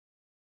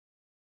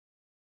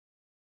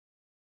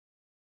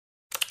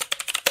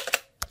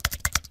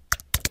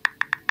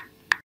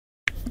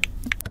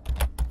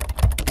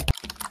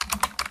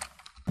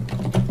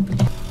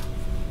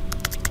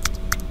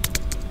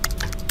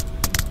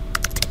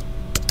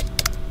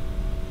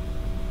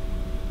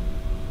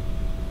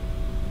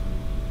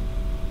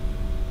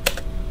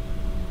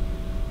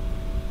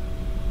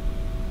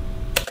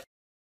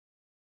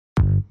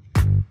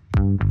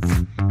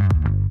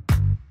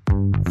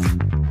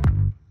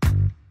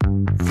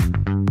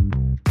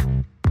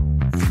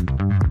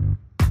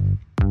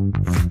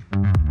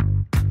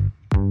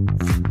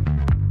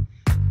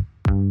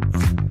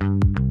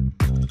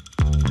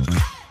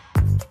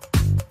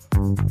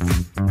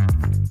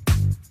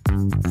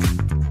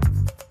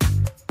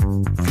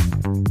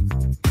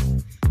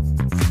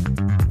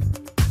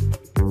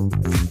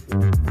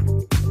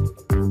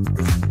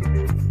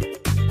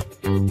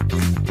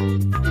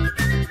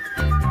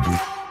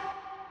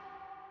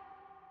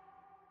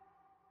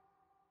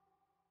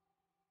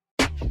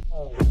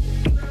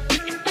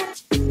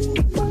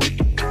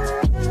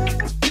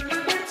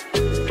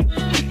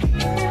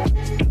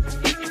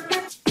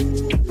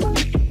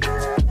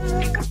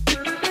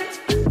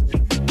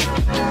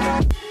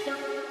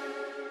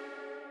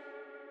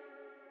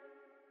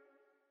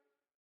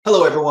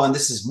Hello, everyone.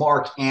 This is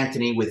Mark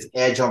Anthony with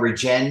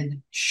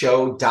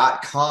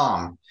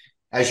EdgeOnRegenShow.com.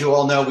 As you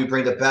all know, we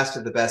bring the best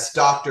of the best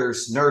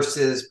doctors,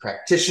 nurses,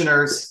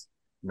 practitioners,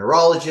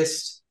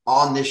 neurologists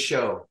on this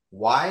show.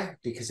 Why?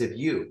 Because of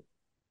you.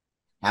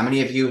 How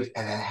many of you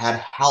have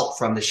had help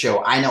from the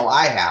show? I know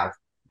I have.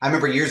 I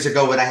remember years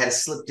ago when I had a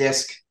slip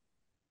disc,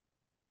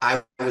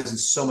 I was in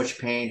so much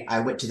pain.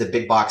 I went to the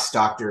big box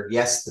doctor.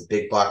 Yes, the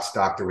big box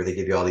doctor where they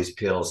give you all these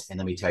pills. And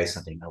let me tell you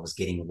something, I was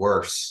getting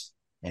worse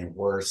and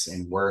worse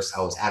and worse.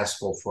 I was out of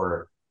school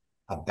for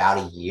about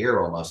a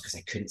year almost because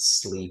I couldn't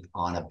sleep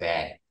on a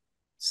bed.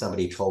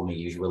 Somebody told me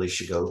you really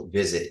should go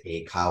visit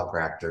a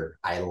chiropractor.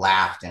 I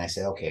laughed and I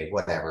said, okay,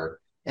 whatever.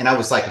 And I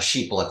was like a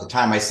sheeple at the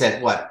time. I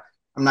said, what?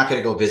 I'm not going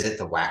to go visit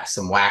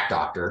some whack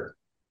doctor.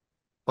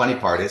 Funny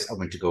part is I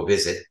went to go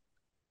visit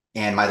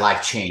and my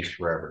life changed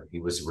forever. He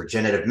was a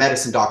regenerative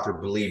medicine doctor,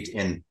 believed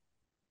in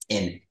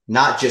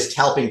not just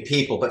helping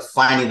people, but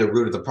finding the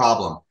root of the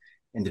problem.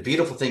 And the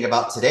beautiful thing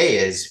about today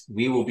is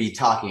we will be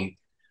talking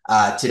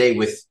today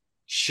with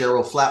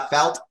Cheryl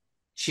Felt.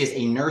 She is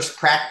a nurse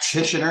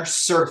practitioner,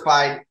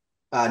 certified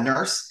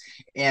nurse,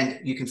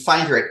 and you can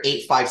find her at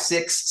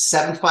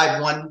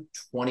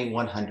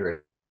 856-751-2100.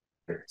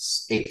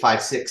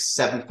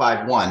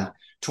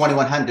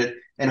 856-751-2100.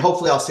 And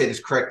hopefully I'll say this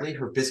correctly.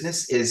 Her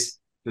business is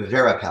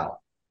Veripel.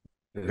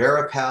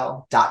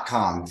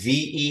 Veripel.com.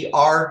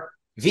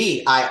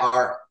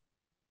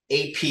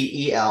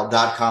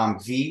 VIRAPEL.com,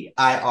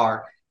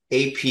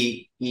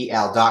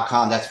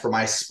 VIRAPEL.com. That's for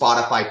my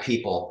Spotify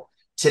people.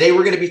 Today,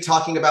 we're going to be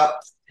talking about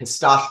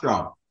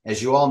testosterone.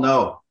 As you all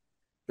know,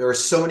 there are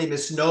so many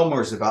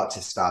misnomers about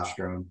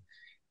testosterone.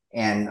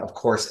 And of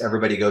course,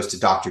 everybody goes to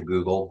Dr.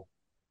 Google.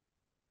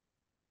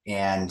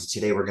 And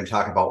today, we're going to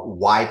talk about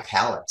why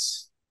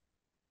pellets.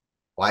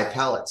 Why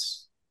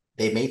pellets?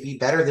 They may be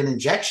better than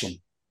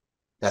injection.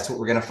 That's what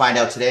we're going to find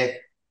out today.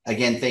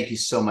 Again, thank you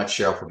so much,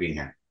 Cheryl, for being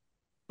here.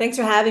 Thanks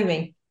for having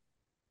me.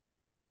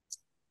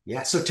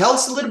 Yeah. So tell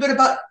us a little bit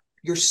about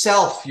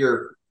yourself,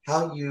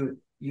 how you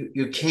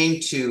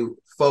came to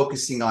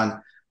focusing on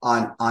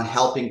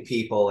helping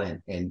people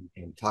and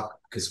talk,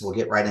 because we'll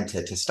get right into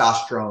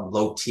testosterone,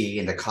 low T,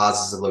 and the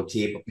causes of low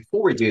T. But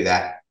before we do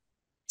that,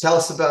 tell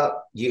us about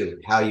you,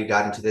 how you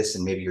got into this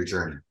and maybe your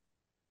journey.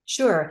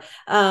 Sure.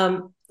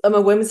 I'm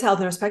a women's health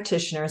nurse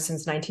practitioner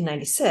since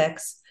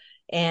 1996.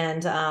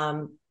 And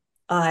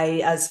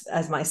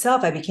as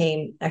myself, I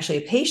became actually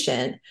a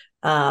patient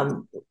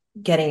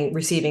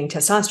receiving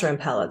testosterone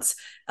pellets.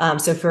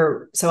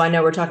 So I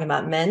know we're talking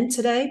about men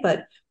today,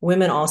 but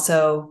women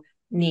also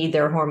need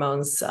their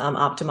hormones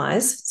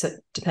optimized, so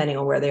depending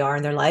on where they are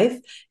in their life.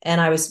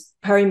 And I was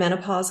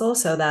perimenopausal,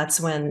 so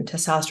that's when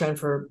testosterone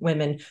for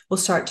women will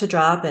start to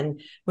drop and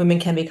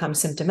women can become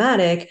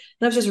symptomatic.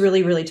 And I was just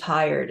really, really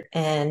tired.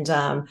 And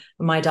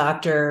my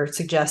doctor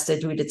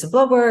suggested we did some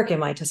blood work and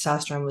my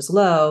testosterone was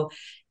low.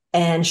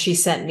 And she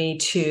sent me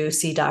to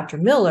see Dr.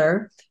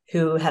 Miller,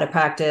 who had a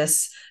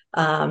practice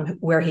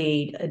where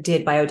he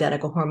did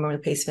bioidentical hormone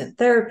replacement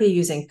therapy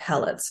using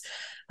pellets.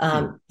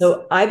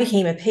 So I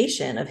became a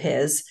patient of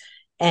his,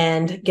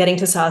 and getting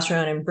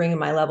testosterone and bringing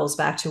my levels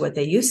back to what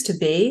they used to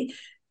be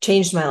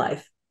changed my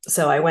life.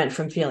 So I went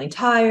from feeling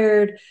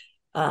tired,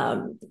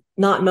 not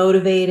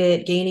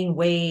motivated, gaining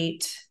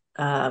weight,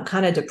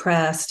 kind of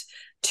depressed,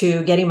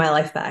 to getting my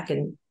life back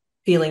and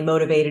feeling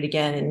motivated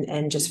again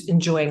and just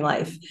enjoying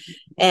life.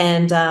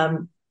 And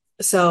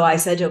so I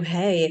said to him,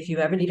 hey, if you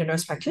ever need a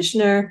nurse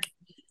practitioner,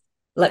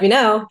 let me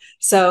know.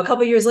 So a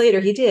couple of years later,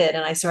 he did.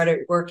 And I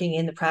started working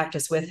in the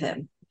practice with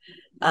him.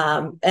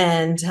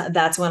 And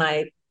that's when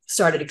I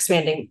started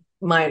expanding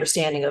my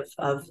understanding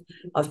of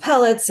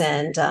pellets.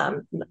 And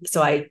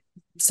so I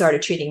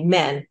started treating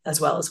men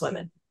as well as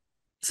women.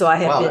 So I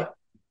have been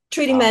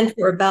treating men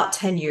for about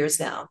 10 years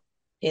now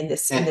in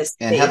this.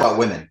 And how about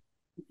women?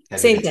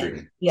 Same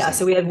thing. Yeah.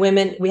 So we have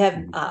women, we have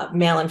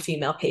male and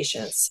female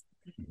patients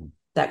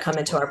that come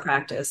into our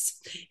practice.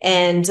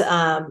 And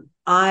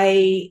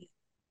I,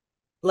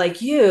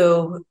 like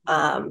you,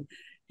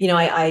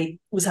 I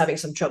was having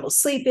some trouble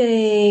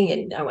sleeping,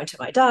 and I went to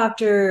my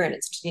doctor, and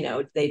it's,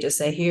 they just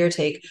say, here,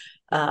 take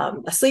a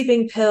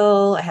sleeping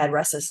pill. I had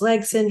restless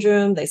leg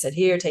syndrome. They said,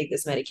 here, take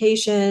this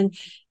medication.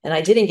 And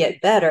I didn't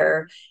get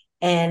better.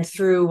 And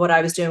through what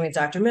I was doing with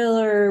Dr.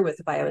 Miller, with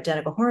the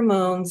bioidentical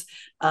hormones,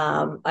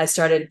 I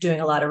started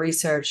doing a lot of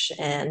research,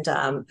 and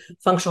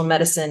functional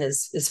medicine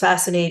is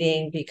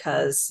fascinating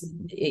because,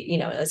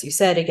 as you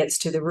said, it gets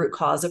to the root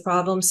cause of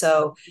problems.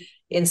 So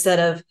instead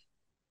of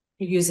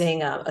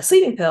using a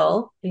sleeping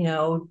pill,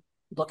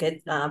 look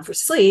at for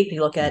sleep,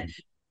 you look at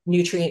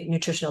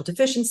nutritional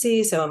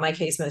deficiency. So in my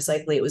case, most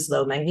likely it was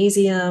low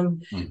magnesium,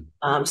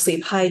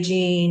 sleep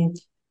hygiene,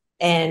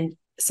 and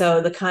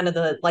So the kind of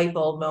the light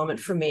bulb moment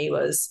for me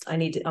was I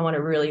want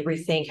to really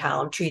rethink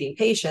how I'm treating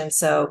patients.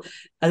 So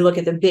I look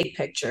at the big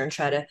picture and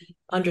try to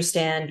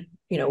understand,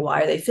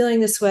 why are they feeling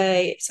this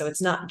way? So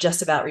it's not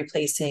just about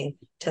replacing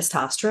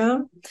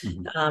testosterone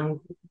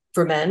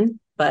for men,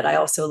 but I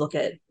also look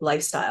at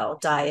lifestyle,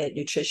 diet,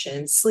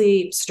 nutrition,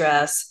 sleep,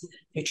 stress,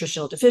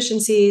 nutritional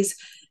deficiencies.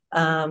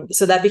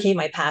 So that became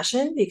my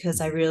passion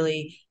because I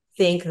really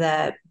think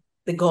that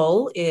the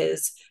goal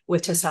is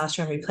with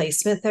testosterone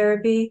replacement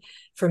therapy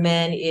for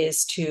men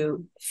is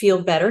to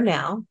feel better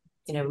now,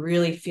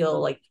 really feel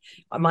like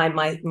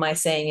my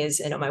saying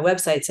is, my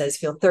website says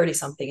feel 30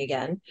 something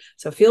again.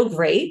 So feel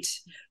great,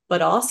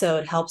 but also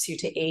it helps you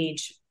to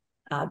age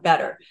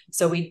better.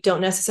 So we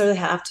don't necessarily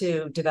have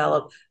to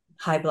develop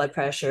high blood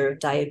pressure,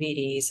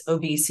 diabetes,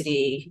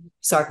 obesity,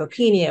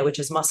 sarcopenia, which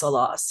is muscle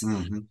loss.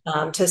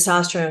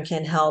 Testosterone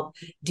can help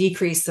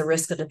decrease the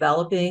risk of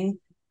developing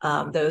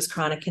those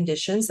chronic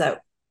conditions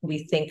that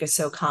we think are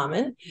so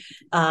common.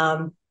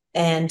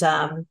 And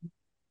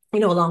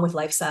along with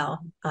lifestyle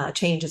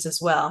changes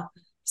as well.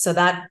 So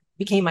that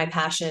became my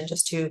passion,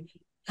 just to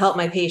help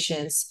my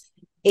patients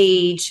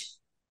age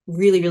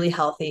really, really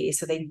healthy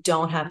so they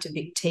don't have to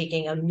be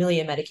taking a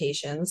million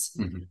medications,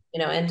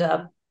 end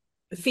up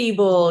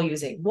feeble,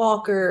 using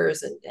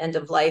walkers, and end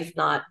of life,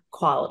 not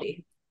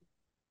quality.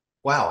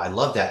 Wow, I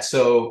love that.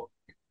 So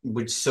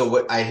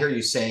what I hear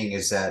you saying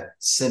is that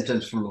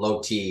symptoms from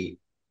low T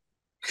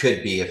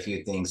could be a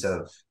few things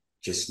of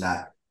just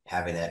not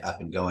having that up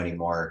and go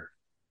anymore,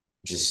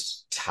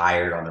 just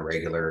tired on the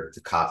regular,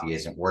 the coffee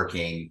isn't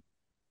working,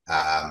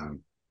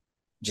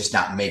 just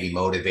not maybe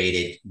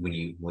motivated when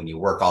you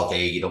work all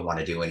day, you don't want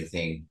to do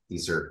anything.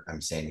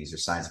 I'm saying these are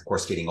signs, of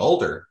course, getting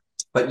older.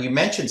 But you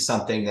mentioned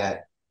something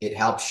that it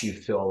helps you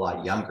feel a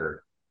lot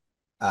younger.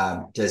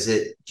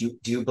 Do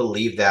you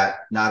believe that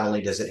not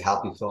only does it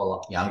help you feel a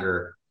lot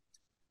younger,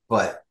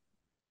 but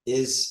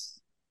is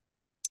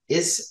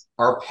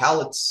our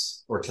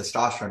pellets or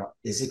testosterone,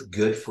 is it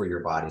good for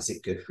your body? Is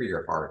it good for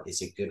your heart?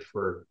 Is it good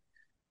for,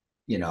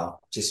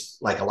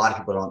 just like a lot of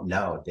people don't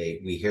know,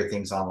 we hear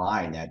things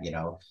online that,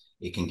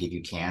 it can give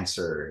you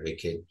cancer,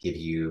 it could give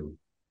you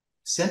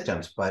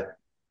symptoms, but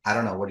I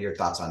don't know. What are your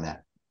thoughts on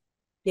that?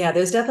 Yeah,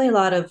 there's definitely a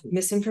lot of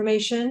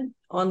misinformation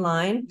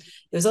online.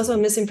 There's also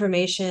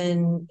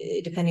misinformation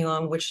depending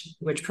on which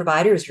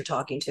providers you're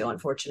talking to,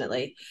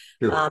 unfortunately.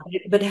 Sure.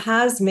 But it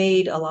has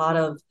made a lot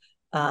of,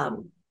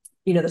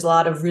 there's a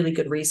lot of really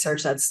good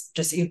research that's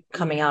just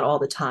coming out all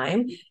the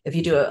time. If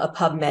you do a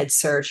PubMed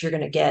search, you're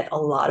going to get a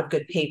lot of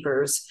good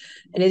papers.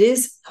 And it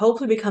is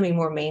hopefully becoming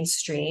more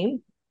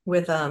mainstream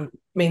with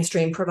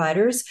mainstream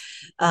providers.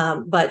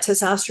 But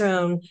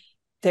testosterone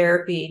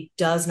therapy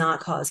does not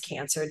cause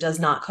cancer, does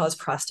not cause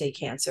prostate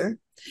cancer.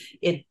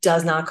 It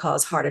does not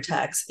cause heart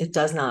attacks. It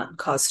does not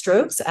cause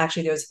strokes.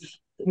 Actually, there's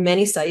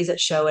many studies that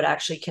show it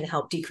actually can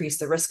help decrease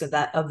the risk of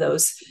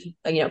those,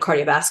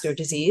 cardiovascular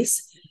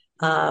disease.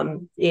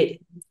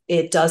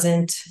 It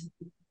doesn't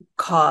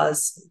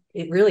cause,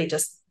 it really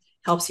just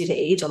helps you to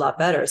age a lot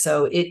better.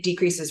 So it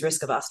decreases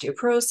risk of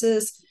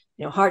osteoporosis,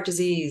 heart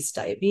disease,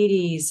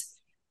 diabetes,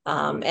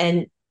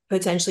 and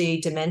potentially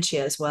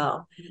dementia as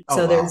well.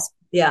 Oh,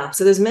 wow.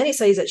 So there's many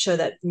studies that show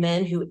that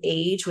men who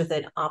age with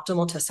an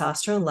optimal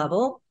testosterone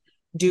level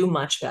do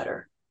much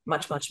better,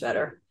 much, much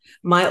better.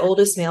 My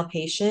oldest male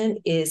patient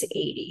is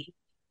 80.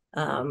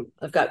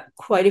 I've got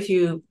quite a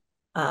few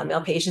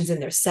male patients in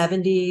their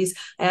 70s.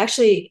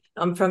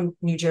 I'm from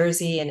New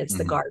Jersey, and it's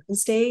the Garden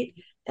State.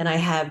 And I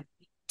have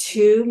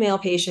two male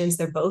patients,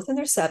 they're both in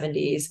their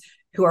 70s,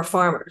 who are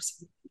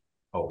farmers.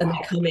 Oh, wow. And they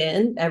come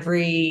in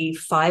every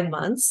 5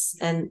 months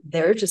and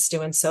they're just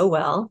doing so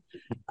well.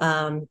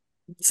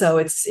 So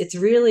it's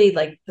really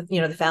like,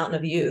 the fountain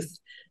of youth.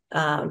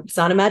 It's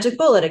not a magic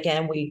bullet.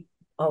 Again, I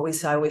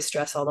always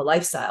stress all the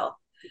lifestyle.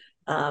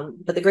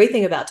 But the great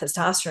thing about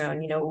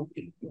testosterone,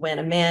 when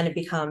a man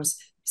becomes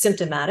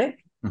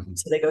symptomatic,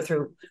 so they go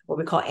through what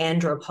we call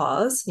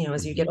andropause,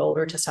 as you get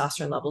older,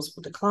 testosterone levels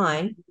will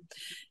decline.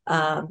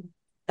 And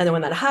then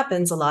when that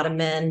happens, a lot of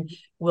men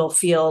will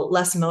feel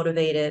less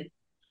motivated,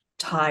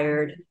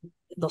 tired,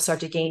 they'll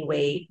start to gain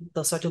weight,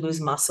 they'll start to lose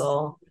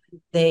muscle,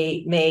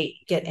 they may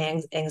get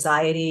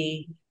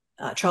anxiety,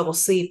 trouble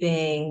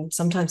sleeping,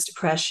 sometimes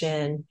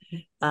depression,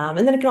 and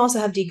then it can also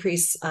have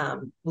decreased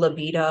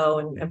libido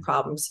and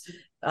problems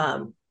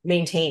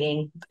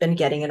maintaining and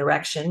getting an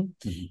erection.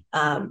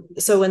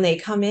 So when they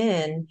come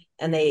in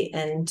and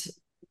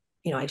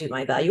I do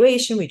my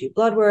evaluation, we do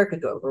blood work, we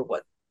go over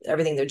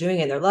everything they're doing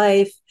in their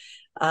life.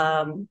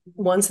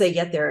 Once they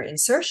get their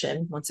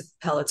insertion, once the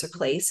pellets are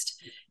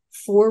placed,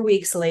 4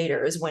 weeks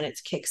later is when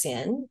it kicks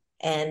in.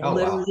 And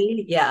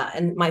literally, wow. Yeah.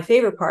 And my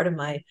favorite part of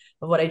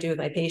what I do with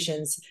my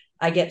patients,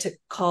 I get to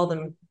call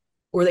them,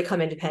 or they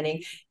come in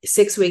depending,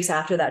 6 weeks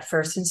after that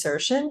first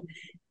insertion.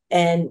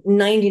 And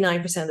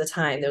 99% of the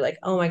time they're like,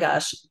 oh my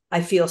gosh,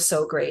 I feel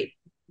so great.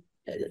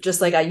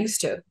 Just like I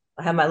used to.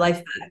 I have my life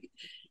back.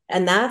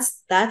 And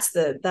that's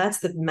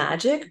the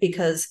magic,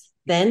 because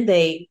then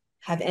they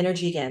have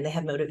energy again, they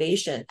have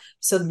motivation.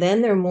 So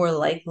then they're more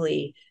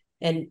likely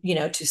and,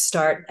 to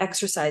start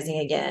exercising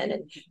again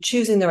and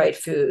choosing the right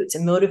foods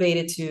and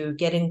motivated to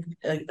getting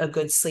a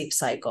good sleep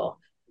cycle.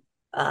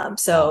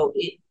 So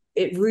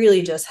it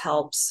really just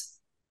helps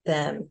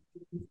them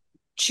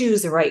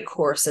choose the right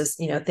courses,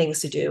 things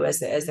to do as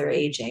they're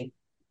aging.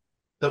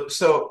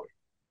 So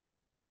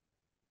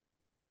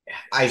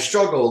I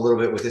struggle a little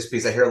bit with this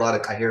because I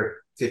hear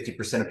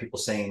 50% of people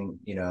saying,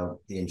 the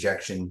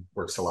injection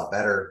works a lot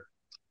better.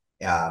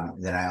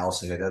 Then I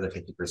also hear the other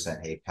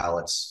 50%, hey,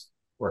 pellets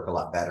work a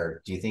lot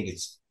better. Do you think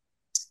it's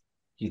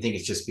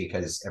just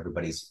because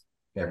everybody's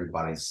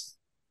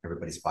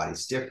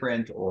body's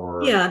different,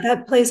 or? Yeah,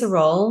 that plays a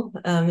role.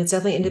 It's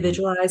definitely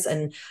individualized,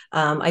 and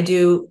I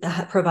do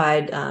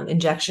provide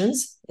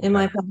injections in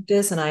my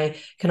practice, and I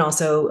can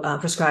also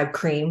prescribe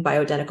cream,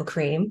 bioidentical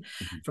cream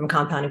from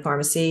compounding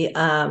pharmacy.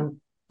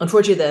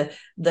 Unfortunately,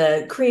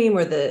 the cream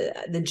or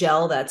the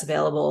gel that's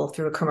available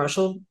through a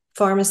commercial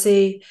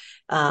pharmacy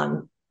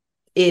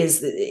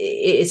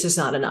it's just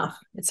not enough.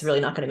 It's really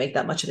not going to make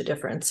that much of a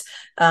difference.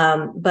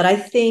 But I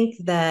think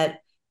that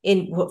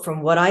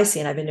from what I see,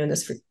 and I've been doing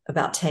this for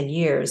about 10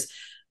 years,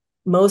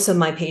 most of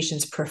my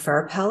patients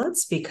prefer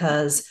pellets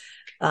because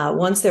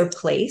once they're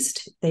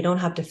placed, they don't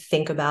have to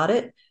think about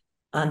it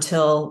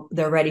until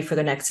they're ready for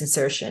their next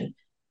insertion,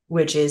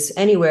 which is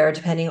anywhere,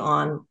 depending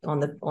on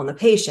the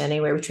patient,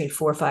 anywhere between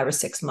 4, 5, or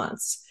 6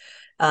 months.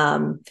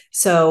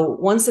 So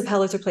once the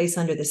pellets are placed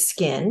under the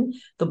skin,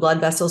 the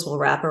blood vessels will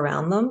wrap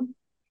around them.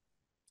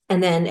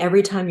 And then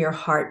every time your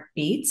heart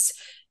beats,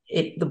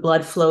 the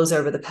blood flows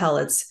over the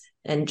pellets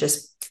and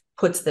just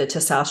puts the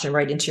testosterone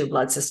right into your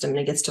blood system, and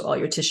it gets to all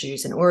your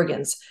tissues and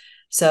organs.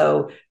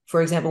 So,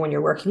 for example, when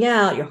you're working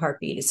out, your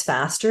heartbeat is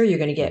faster. You're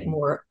going to get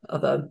more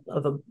of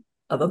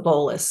a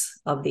bolus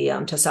of the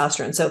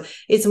testosterone. So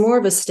it's more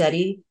of a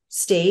steady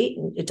state.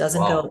 It doesn't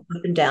go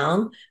up and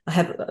down. I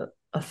have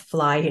a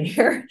fly in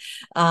here.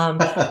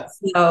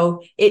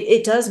 So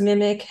it does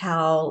mimic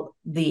how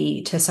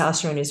the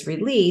testosterone is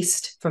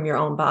released from your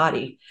own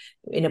body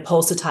in a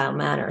pulsatile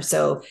manner.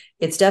 So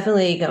it's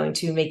definitely going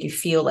to make you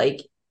feel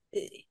like,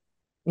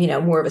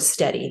 more of a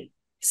steady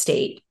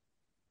state.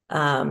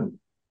 And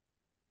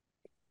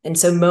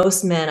so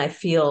most men, I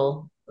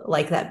feel,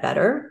 like that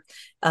better.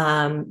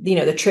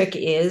 The trick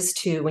is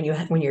to,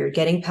 when you're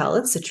getting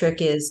pellets, the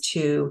trick is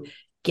to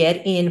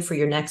get in for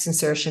your next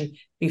insertion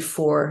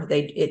before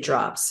it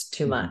drops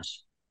too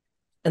much.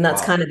 And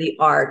that's kind of the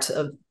art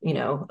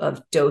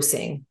of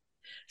dosing.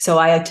 So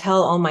I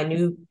tell all my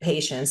new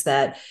patients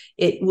that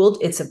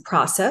it's a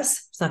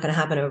process. It's not going to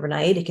happen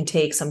overnight. It can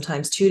take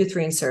sometimes 2 to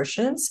 3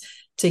 insertions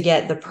to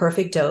get the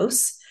perfect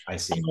dose. I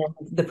see. And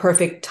the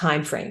perfect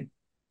time frame.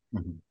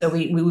 So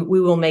we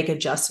will make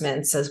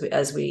adjustments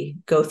as we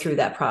go through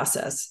that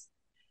process.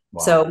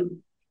 So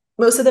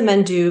most of the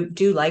men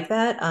do like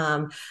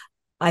that.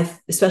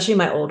 Especially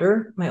my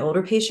older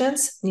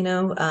patients,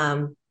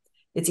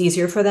 it's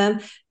easier for them.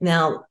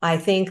 Now, I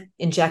think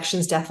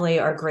injections definitely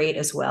are great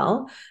as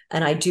well.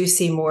 And I do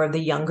see more of the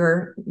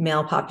younger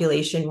male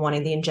population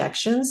wanting the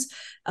injections.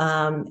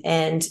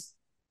 And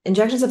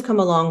injections have come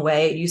a long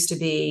way. It used to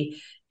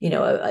be,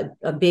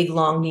 a big,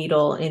 long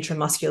needle, an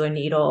intramuscular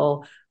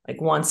needle, like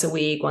once a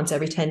week, once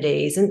every 10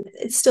 days. And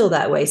it's still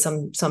that way.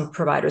 Some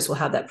providers will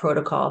have that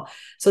protocol.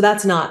 So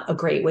that's not a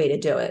great way to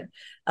do it.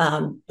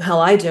 How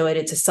I do it,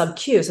 it's a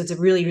sub-Q. So it's a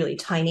really, really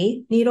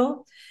tiny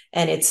needle.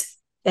 And it's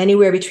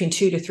anywhere between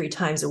 2 to 3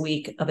 times a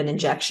week of an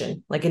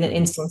injection, like in an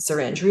insulin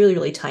syringe, really,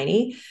 really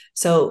tiny.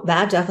 So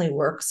that definitely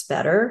works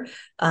better.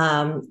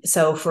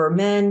 So for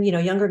men,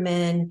 younger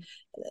men,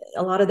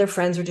 a lot of their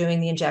friends are doing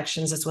the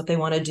injections. That's what they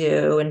want to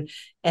do.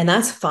 And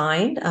that's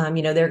fine.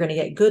 They're going to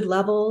get good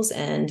levels,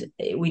 and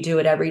we do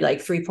it every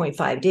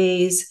 3.5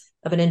 days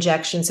of an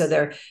injection.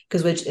 So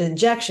because with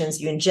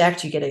injections, you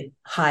get a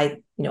high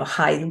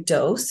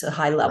dose, a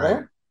high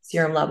level,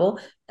 serum level,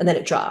 and then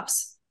it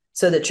drops.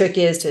 So the trick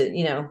is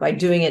to, by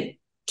doing it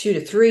 2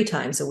 to 3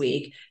 times a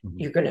week,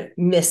 you're going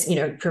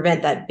to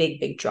prevent that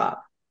big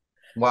drop.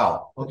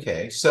 Wow.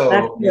 Okay.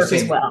 So you're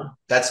saying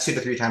that's 2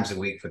 to 3 times a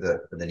week for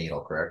the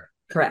needle, correct?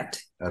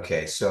 Correct.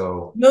 Okay.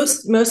 So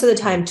most of the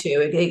time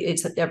too,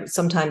 it's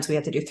sometimes we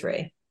have to do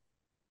 3.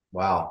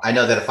 Wow. I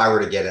know that if I were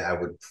to get it, I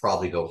would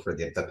probably go for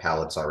the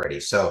pellets already.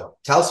 So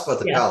tell us about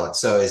the pellets.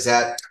 So is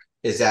that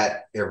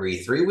every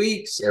 3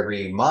 weeks,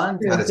 every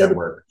month? How does that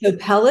work? So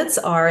pellets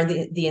are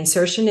the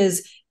insertion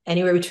is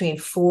anywhere between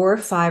 4,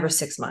 5, or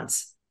 6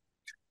 months.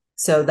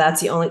 So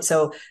that's the only,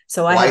 so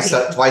I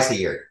twice a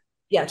year.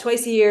 Yeah.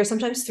 Twice a year,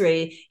 sometimes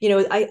 3.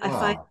 I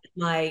find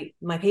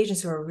my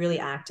patients who are really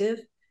active,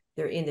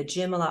 they're in the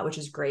gym a lot, which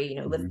is great.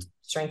 Lift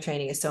strength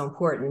training is so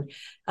important.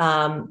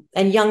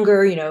 And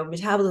younger,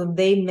 metabolism,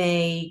 they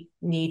may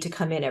need to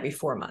come in every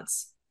 4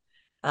 months.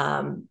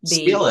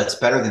 Still, that's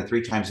better than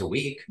 3 times a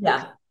week.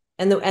 Yeah.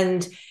 And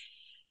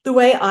the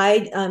way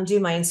I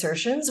do my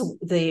insertions,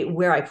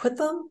 where I put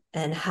them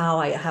and how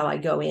I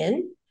go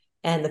in,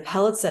 and the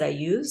pellets that I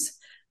use,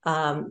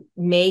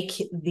 make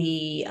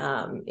the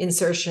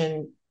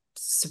insertion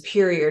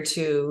superior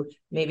to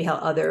maybe how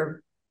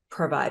other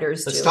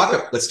providers Let's do.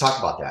 talk. Let's talk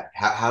about that.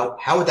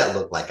 How would that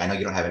look like? I know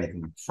you don't have anything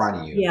in front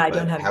of you, Yeah, I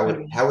don't but have it in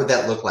front of how me. would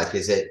that look like?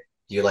 Is it,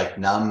 do you like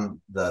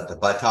numb the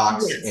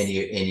buttocks and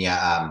Yes.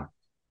 you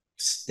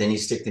then you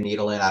stick the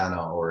needle in? I don't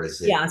know, or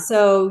is it Yeah.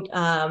 So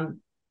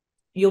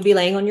you'll be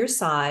laying on your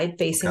side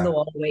facing the okay?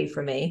 wall away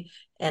from me.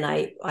 And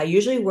I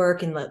usually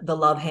work in the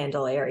love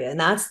handle area. And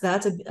that's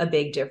a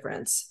big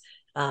difference.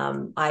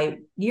 I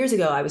years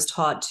ago I was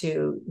taught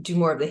to do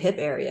more of the hip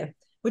area,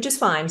 which is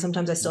fine.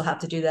 Sometimes I still have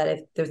to do that if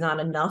there's not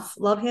enough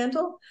love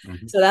handle.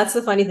 Mm-hmm. So that's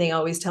the funny thing. I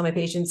always tell my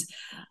patients,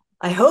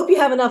 I hope you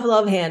have enough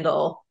love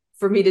handle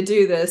for me to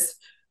do this.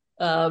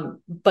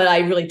 But I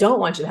really don't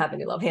want you to have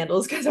any love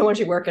handles because I want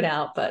you working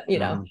out. But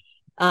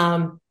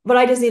Mm-hmm. but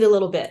I just need a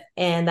little bit,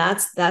 and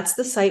that's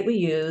the site we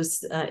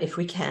use if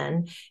we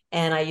can.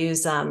 And I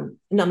use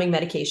numbing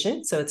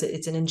medication, so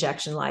it's an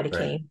injection Right.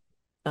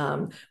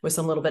 lidocaine with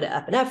some little bit of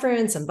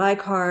epinephrine, some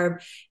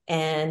bicarb,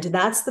 and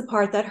that's the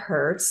part that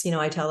hurts.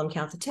 I tell them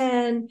count to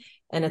 10,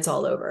 and it's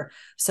all over.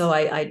 So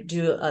I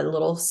do a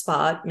little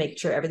spot, make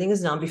sure everything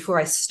is numb before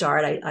I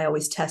start. I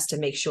always test to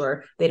make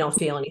sure they don't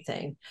feel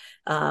anything.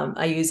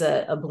 I use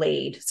a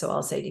blade, so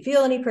I'll say, "Do you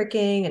feel any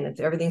pricking?" And if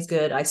everything's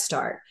good, I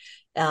start.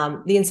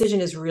 The incision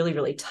is really,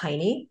 really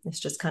tiny. It's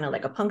just kind of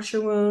like a puncture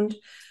wound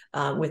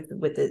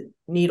with the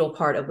needle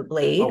part of the Oh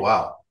blade.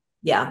 wow.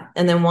 Yeah.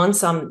 And then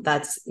once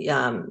that's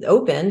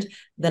opened,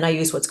 then I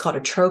use what's called a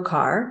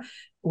trocar,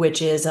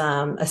 which is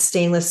a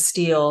stainless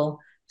steel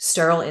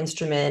sterile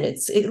instrument.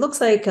 It looks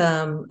like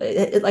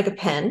like a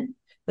pen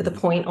with a Mm-hmm.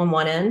 point on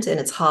one end, and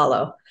it's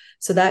hollow.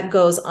 So that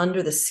goes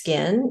under the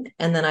skin,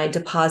 and then I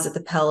deposit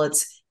the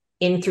pellets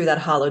in through that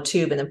hollow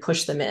tube and then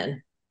push them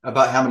in.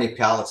 About how many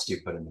pallets do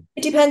you put in there?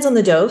 It depends on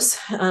the dose,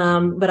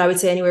 but I would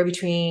say anywhere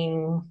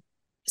between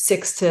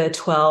 6 to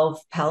 12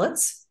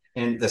 pellets.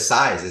 And the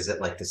size, is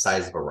it like the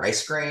size of a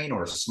rice grain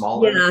or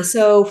smaller? Yeah,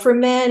 so for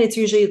men, it's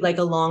usually like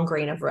a long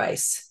grain of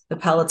rice. The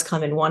pellets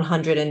come in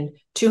 100 and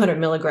 200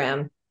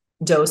 milligram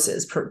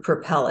doses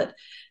per pellet.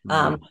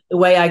 Mm. The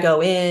way I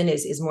go in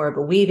is more of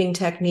a weaving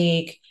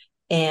technique.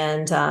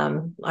 And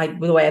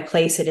the way I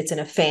place it, it's in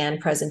a fan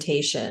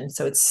presentation.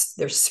 So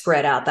they're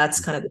spread out. That's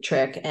kind of the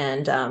trick.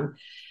 And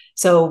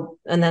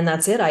then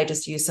that's it. I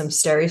just use some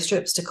steri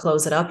strips to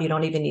close it up. You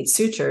don't even need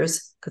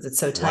sutures because it's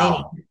so tiny.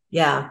 Wow.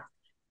 Yeah.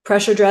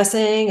 Pressure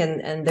dressing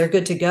and they're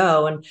good to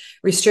go. And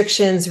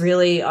restrictions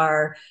really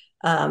are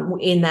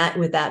in that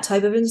with that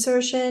type of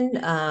insertion.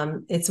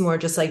 It's more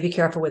just like be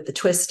careful with the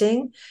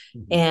twisting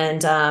Mm-hmm.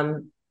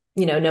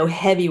 and no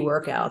heavy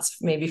workouts,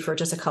 maybe for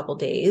just a couple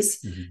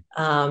days.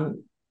 Mm-hmm.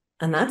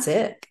 And that's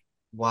it.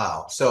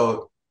 Wow.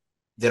 So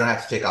they don't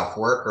have to take off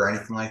work or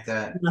anything like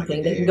that? Like a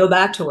Nothing. They can day? go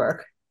back to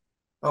work.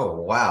 Oh,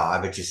 wow. I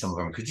bet you some of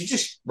them. Could you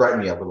just write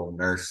me a little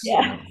nurse?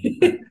 Yeah.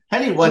 I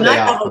need one And day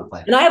off from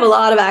playing. I have a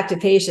lot of active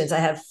patients. I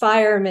have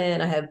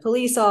firemen, I have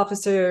police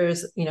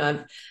officers,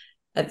 I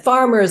have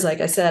farmers, like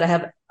I said, I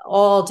have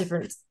all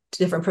different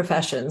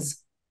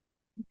professions.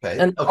 Okay.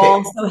 And they're Okay.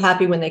 all so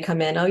happy when they come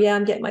in. Oh yeah,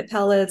 I'm getting my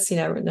pellets, and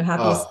they're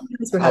happy to Oh,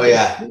 see us. We're oh happy to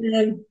yeah. come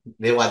in.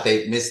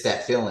 They miss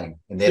that feeling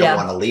and they don't Yeah,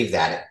 want to leave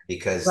that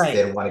because they right.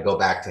 don't want to go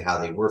back to how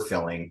they were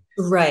feeling,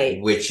 Right.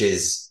 which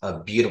is a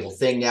beautiful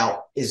thing.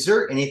 Now, is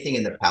there anything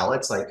in the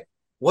pellets? Like,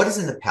 what is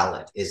in the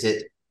pellet? Is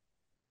it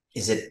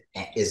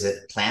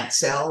plant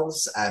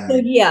cells? So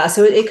yeah,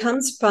 so it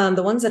comes from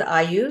the ones that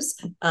I use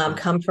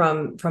come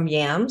from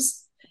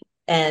yams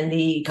and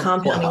the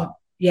compounding. Wow.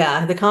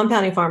 Yeah, the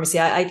compounding pharmacy.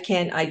 I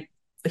can't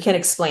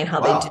explain how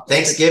they do Wow. it, but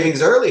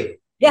Thanksgiving's early.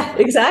 yeah,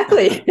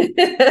 exactly.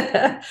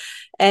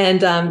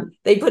 And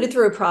they put it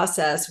through a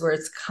process where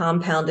it's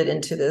compounded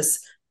into this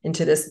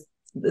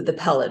the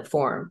pellet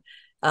form.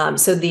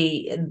 So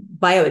the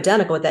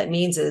bioidentical, what that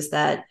means is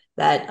that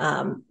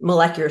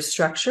molecular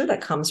structure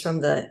that comes from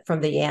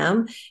the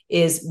yam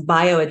is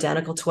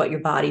bioidentical to what your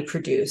body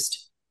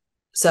produced.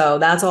 So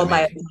that's all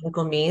Amazing.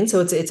 bioidentical means.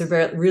 So it's a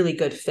really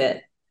good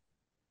fit.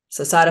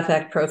 So side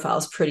effect profile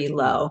is pretty Hmm.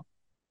 low.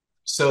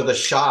 So the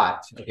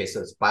shot, okay, so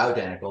it's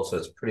bioidentical, so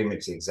it's pretty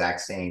much the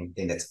exact same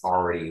thing that's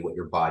already what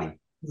your body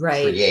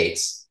Right.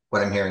 creates.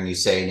 What I'm hearing you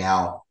say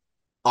now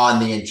on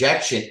the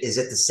injection, is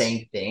it the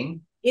same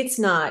thing? It's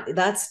not.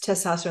 That's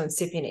testosterone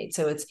cypionate.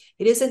 So it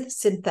isn't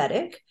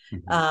synthetic,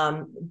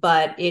 Mhm.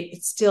 but it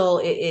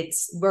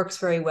works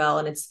very well,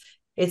 and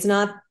it's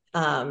not.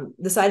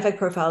 The side effect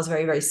profile is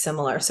very very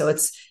similar. So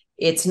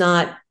it's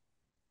not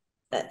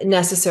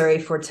necessary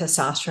for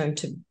testosterone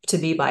to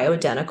be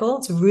bioidentical.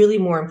 It's really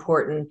more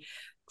important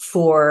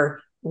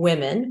for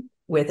women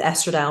with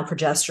estradiol and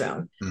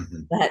progesterone.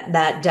 Mhm.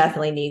 That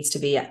definitely needs to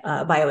be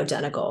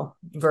bioidentical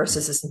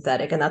versus a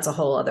synthetic, and that's a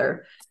whole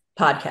other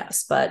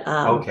podcast. But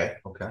Okay,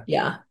 okay.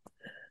 yeah.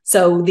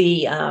 So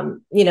the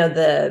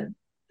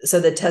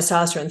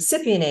testosterone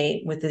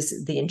cypionate with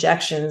the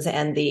injections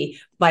and the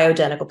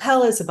bioidentical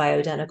pellets, the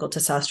bioidentical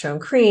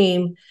testosterone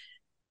cream,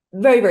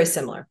 very, very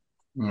similar.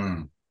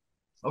 Mm.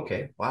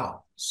 Okay,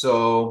 wow.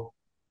 So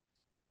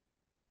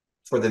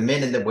for the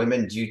men and the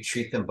women, do you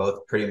treat them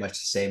both pretty much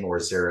the same, or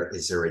is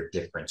there a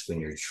difference when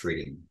you're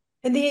treating?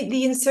 And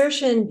the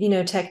insertion,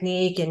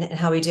 technique and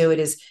how we do it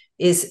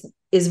is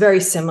very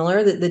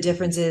similar. The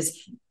difference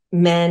is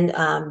men,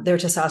 their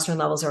testosterone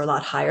levels are a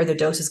lot higher. Their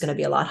dose is going to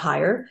be a lot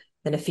higher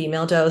than a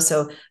female dose.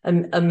 So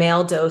a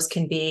male dose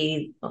can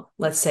be,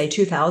 let's say,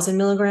 2,000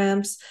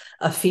 milligrams.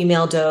 A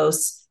female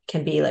dose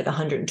can be like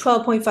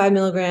 112.5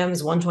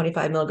 milligrams,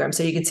 125 milligrams.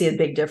 So you can see a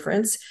big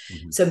difference.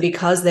 Mm-hmm. So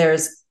because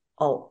there's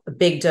a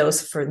big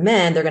dose for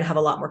men, they're going to have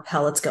a lot more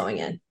pellets going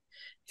in.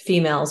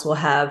 Females will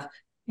have,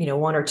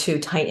 one or two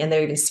tiny, and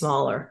they're even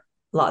smaller,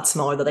 a lot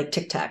smaller. They're like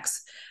Tic Tacs.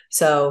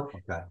 So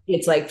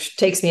It's like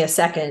takes me a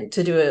second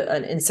to do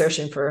an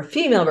insertion for a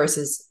female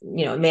versus,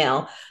 a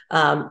male.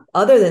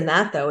 Other than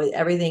that, though,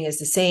 everything is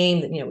the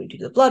same. We do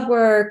the blood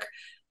work.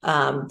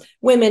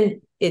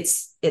 Women,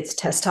 it's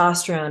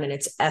testosterone and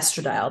it's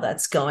estradiol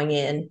that's going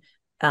in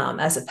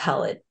as a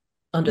pellet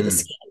under the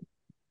skin.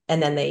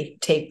 And then they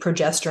take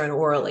progesterone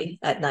orally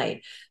at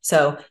night.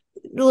 So,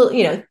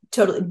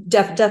 totally,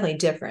 definitely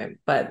different,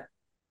 but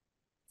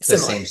the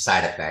same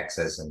side effects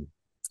as in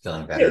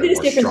feeling better. There's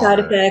different side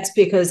effects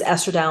because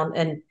estradiol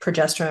and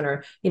progesterone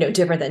are,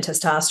 different than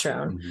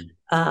testosterone.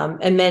 Mm-hmm.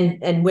 And men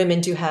and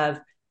women do have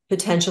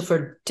potential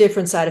for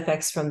different side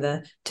effects from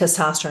the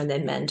testosterone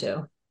than men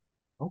do.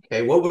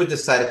 Okay. What would the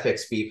side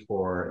effects be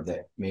for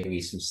that?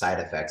 Maybe some side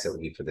effects that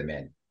would be for the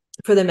men?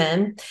 For the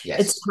men, yes.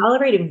 It's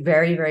tolerated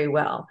very, very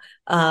well.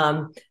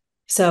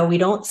 So we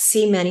don't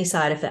see many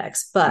side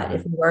effects, but mm-hmm.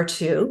 if we were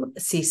to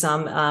see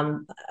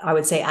some, I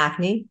would say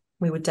acne.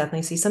 We would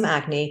definitely see some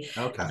acne.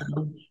 Okay.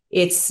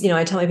 It's,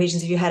 I tell my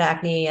patients, if you had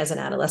acne as an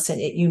adolescent,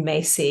 you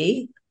may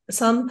see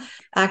some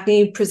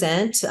acne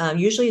present.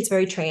 Usually it's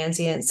very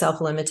transient,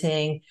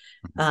 self-limiting.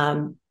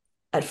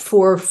 At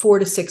 4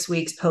 to 6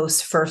 weeks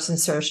post first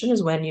insertion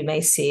is when you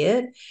may see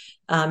it.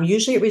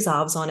 Usually it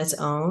resolves on its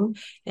own.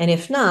 And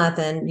if not,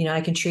 then,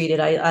 I can treat it.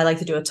 I like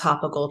to do a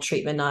topical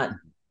treatment, not,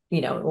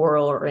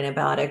 oral or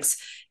antibiotics.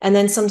 And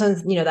then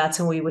sometimes, that's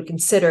when we would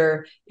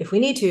consider, if we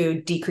need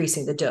to,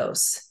 decreasing the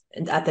dose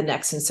at the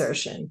next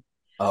insertion.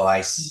 Oh, I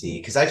see.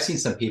 Because I've seen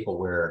some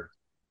people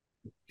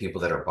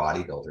that are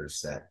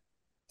bodybuilders that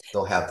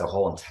they'll have the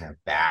whole entire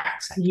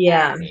back.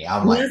 Yeah.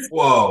 I'm like,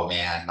 whoa,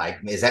 man.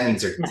 Like, that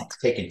means they're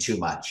taking too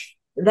much.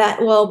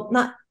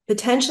 Not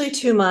potentially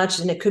too much.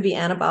 And it could be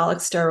anabolic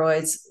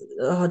steroids,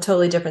 a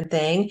totally different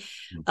thing.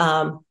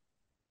 Mm-hmm.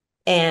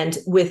 And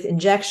with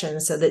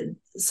injections,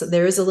 so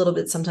there is a little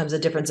bit, sometimes a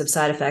difference of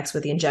side effects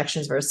with the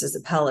injections versus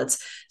the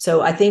pellets.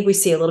 So I think we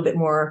see a little bit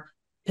more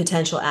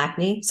potential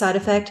acne side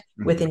effect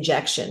mm-hmm. with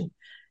injection,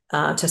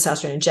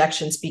 testosterone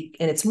injections.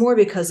 And it's more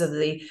because of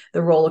the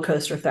roller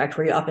coaster effect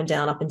where you're up and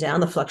down,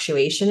 the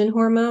fluctuation in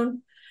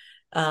hormone.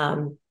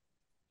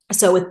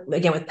 So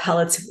with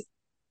pellets,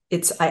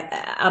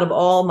 out of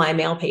all my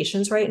male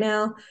patients right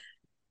now,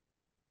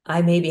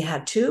 I maybe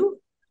have two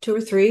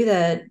or three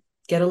that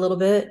get a little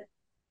bit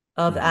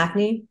of mm-hmm.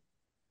 acne.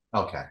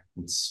 Okay.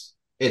 It's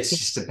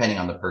just depending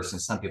on the person.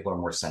 Some people are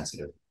more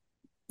sensitive.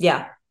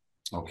 Yeah.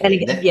 Okay. And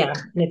again,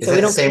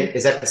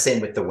 is that the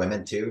same with the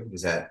women too?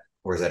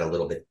 Or is that a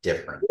little bit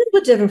different? A little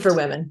bit different for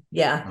women.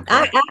 Yeah. Okay.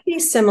 Acne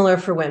is similar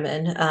for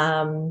women.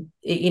 And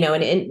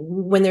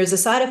when there's a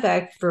side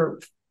effect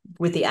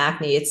with the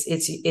acne,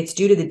 it's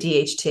due to the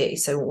DHT.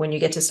 So when you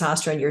get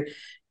testosterone, your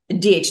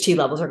DHT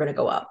levels are going to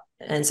go up.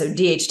 And so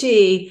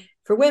DHT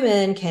for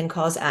women can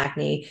cause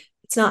acne.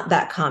 It's not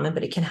that common,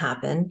 but it can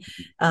happen.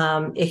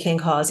 It can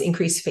cause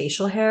increased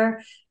facial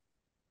hair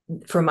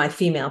for my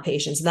female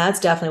patients. That's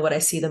definitely what I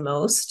see the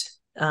most.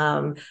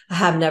 I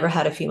have never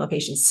had a female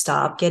patient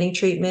stop getting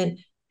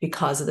treatment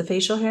because of the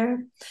facial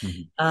hair.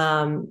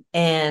 Mm-hmm.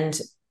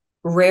 And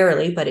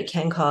rarely, but it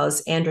can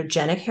cause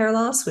androgenic hair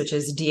loss, which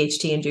is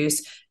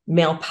DHT-induced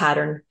male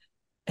pattern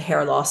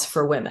hair loss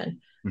for women.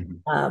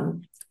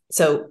 Mm-hmm.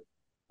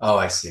 Oh,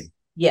 I see.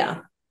 Yeah.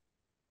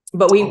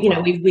 But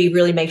we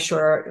really make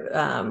sure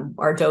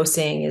our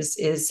dosing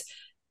is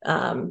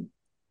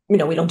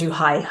we don't do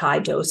high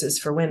doses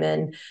for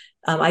women.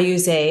 I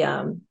use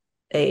a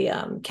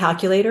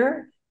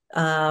calculator,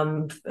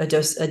 a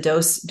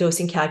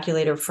dosing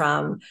calculator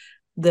from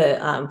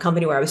the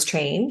company where I was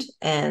trained.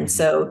 And mm-hmm.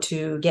 so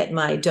to get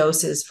my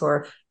doses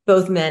for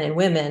both men and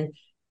women,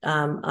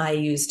 I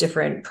use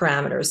different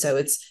parameters. So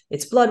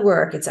it's blood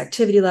work, it's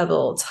activity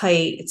level, it's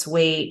height, it's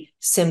weight,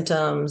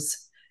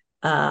 symptoms,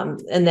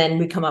 and then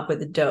we come up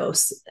with a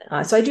dose.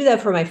 So I do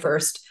that for my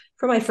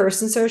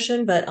first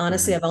insertion, but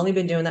honestly, mm-hmm. I've only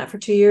been doing that for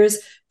 2 years.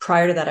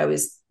 Prior to that, I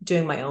was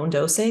doing my own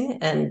dosing,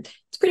 and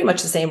it's pretty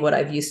much the same what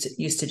I've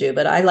used to do.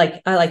 But I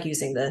like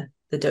using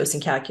the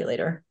dosing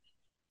calculator.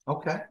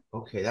 Okay,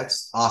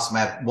 that's awesome.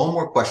 I have one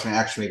more question,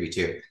 actually, maybe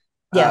two.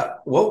 Yeah.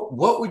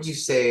 What would you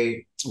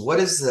say?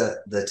 What is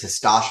the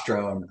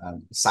testosterone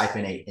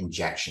siphonate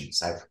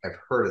injections? I've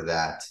heard of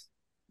that.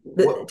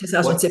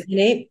 Testosterone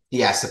siphonate?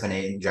 Yeah,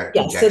 siphonate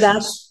injections. Yeah, so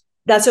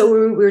that's what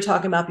we were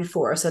talking about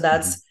before. So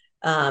that's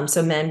mm-hmm.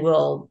 So men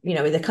will,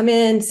 either come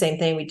in, same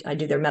thing. I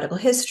do their medical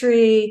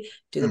history,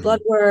 do the mm-hmm. blood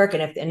work,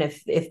 and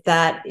if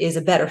that is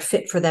a better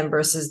fit for them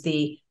versus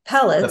the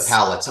pellets. The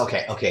pellets,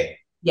 okay.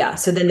 Yeah,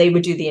 so then they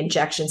would do the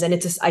injections, and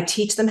I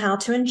teach them how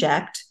to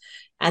inject.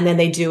 and then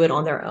they do it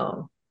on their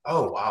own.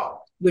 Oh,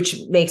 wow. Which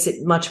makes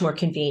it much more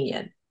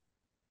convenient.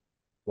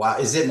 Wow.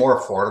 Is it more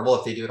affordable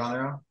if they do it on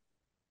their own?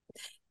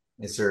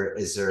 Is there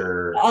If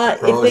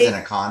pros and a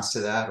they cons to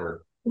that,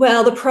 or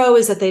Well, the pro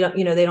is that they don't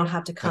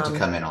have to have to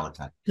come in all the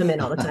time? come in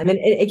all the time. And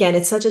again,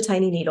 it's such a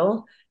tiny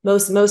needle.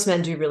 Most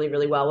men do really,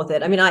 really well with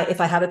it. I mean, if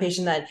I have a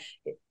patient that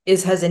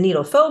has a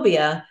needle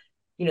phobia,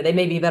 they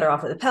may be better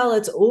off with the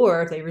pellets,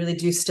 or if they really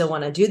do still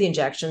want to do the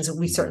injections,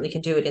 we certainly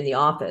can do it in the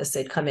office.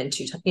 They'd come in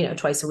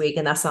twice a week,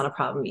 and that's not a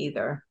problem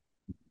either.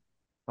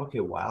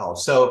 Okay, wow.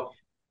 So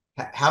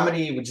how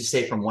many would you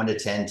say, from 1 to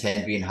 10,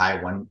 10 being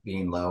high, 1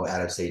 being low,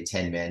 out of say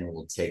 10 men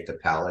will take the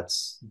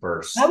pellets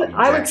versus the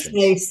I would say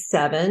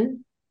injections?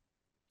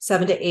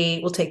 7 to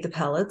 8 will take the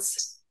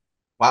pellets.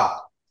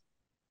 Wow.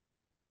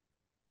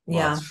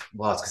 Yeah. It's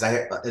because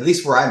at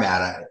least where I'm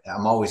at,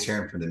 I'm always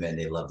hearing from the men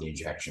they love the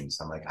injections.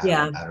 I'm like, I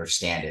Yeah. don't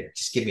understand it.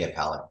 Just give me a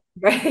pellet.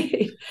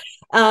 Right.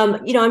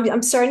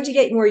 I'm starting to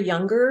get more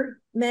younger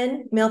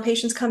male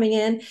patients coming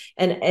in.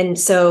 And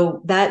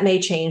so that may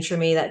change for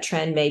me. That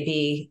trend may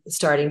be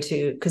starting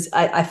to, because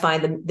I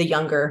find the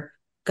younger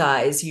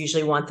guys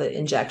usually want the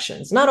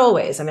injections. Not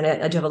always. I mean,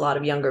 I do have a lot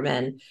of younger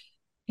men,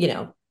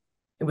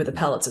 with the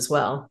pellets as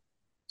well.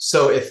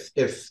 So if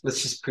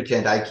let's just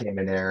pretend I came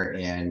in there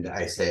and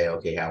I say,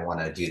 okay, I want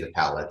to do the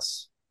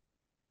pellets.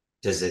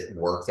 Does it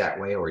work that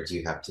way, or do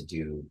you have to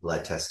do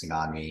blood testing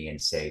on me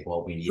and say,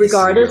 well, we need to see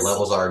what your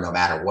levels are no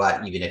matter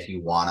what, even if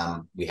you want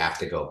them, we have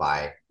to go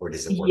by, or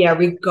does it work? Yeah,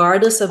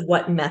 regardless of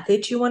what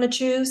method you want to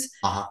choose,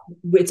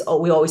 we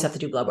always have to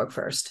do blood work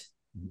first.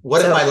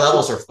 What if my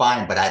levels are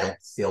fine, but I don't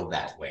feel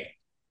that way?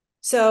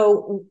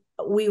 So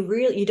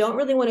you don't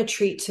really want to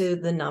treat to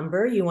the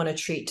number. You want to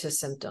treat to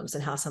symptoms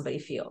and how somebody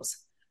feels.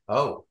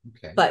 Oh,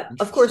 okay. But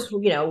of course,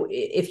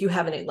 if you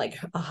have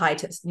a high,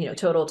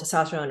 total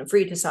testosterone and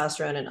free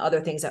testosterone and other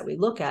things that we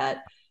look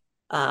at,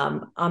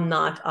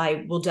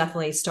 I will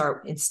definitely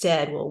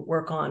we'll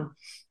work on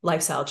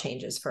lifestyle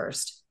changes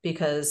first,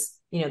 because,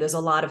 there's a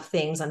lot of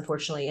things,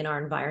 unfortunately, in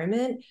our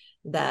environment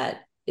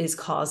that is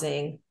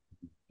causing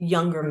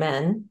younger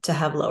men to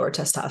have lower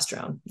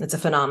testosterone. It's a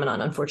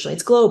phenomenon. Unfortunately,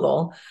 it's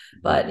global,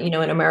 but, in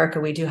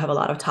America, we do have a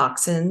lot of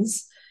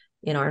toxins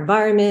in our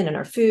environment, in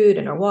our food,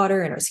 in our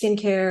water, in our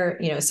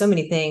skincare, so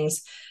many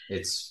things.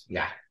 It's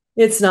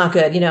not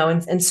good,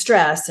 and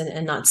stress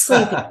and not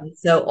sleeping.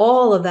 So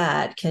all of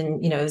that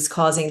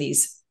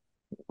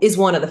is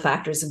one of the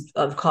factors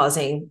of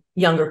causing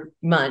younger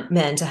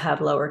men to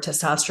have lower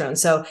testosterone.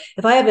 So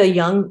if I have a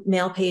young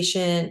male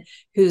patient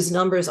whose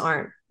numbers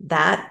aren't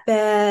that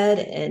bad,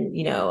 and,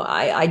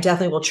 I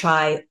definitely will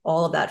try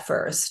all of that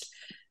first,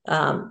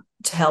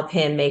 to help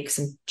him make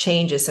some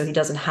changes so he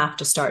doesn't have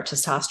to start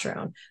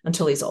testosterone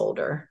until he's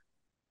older.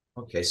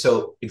 Okay.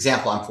 So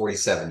example, I'm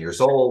 47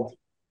 years old.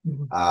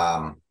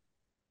 Mm-hmm.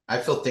 I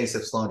feel things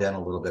have slowed down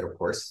a little bit, of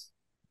course,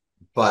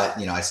 but,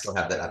 I still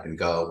have that up and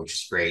go, which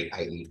is great.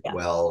 I eat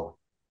well,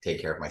 take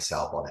care of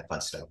myself, all that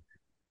fun stuff.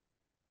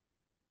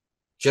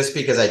 Just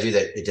because I do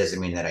that, it doesn't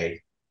mean that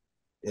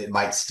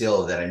I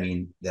still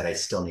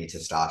need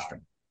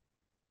testosterone.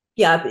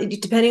 Yeah,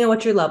 depending on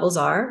what your levels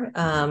are.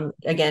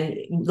 Again,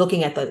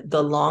 looking at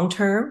the long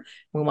term,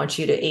 we want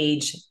you to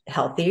age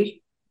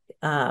healthy.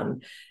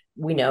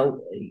 We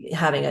know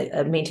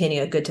maintaining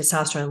a good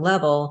testosterone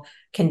level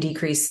can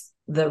decrease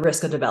the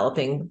risk of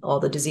developing all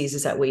the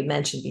diseases that we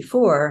mentioned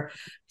before.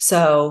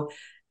 So,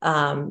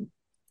 and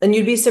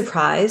you'd be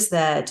surprised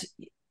that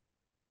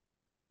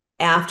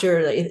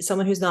after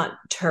someone who's not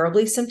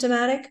terribly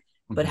symptomatic,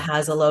 but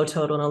has a low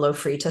total and a low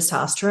free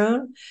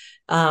testosterone,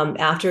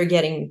 after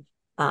getting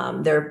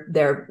their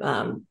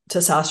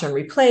testosterone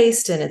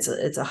replaced, and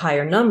it's a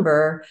higher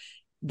number,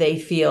 they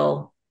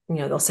feel,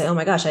 they'll say, oh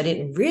my gosh, I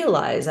didn't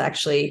realize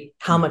actually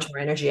how much more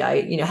energy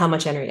how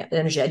much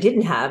energy I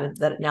didn't have, and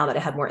that now that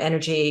I have more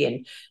energy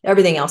and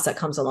everything else that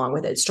comes along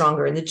with it,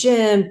 stronger in the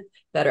gym,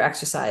 better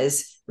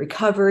exercise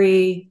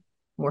recovery,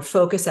 more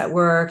focus at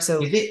work.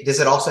 So does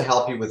it also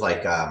help you with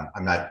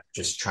I'm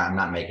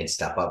not making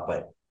stuff up,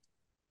 but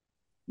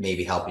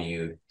maybe helping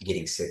you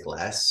getting sick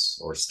less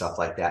or stuff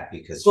like that?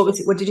 Because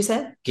what did you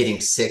say?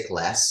 Getting sick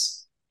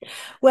less.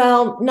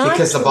 Well, not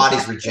because the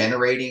body's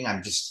regenerating.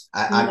 I'm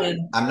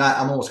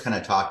almost kind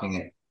of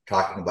talking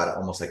about it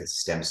almost like it's a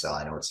stem cell.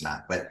 I know it's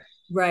not, but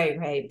right.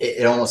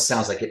 It almost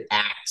sounds like it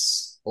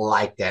acts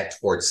like that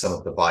towards some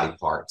of the body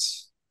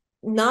parts.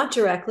 Not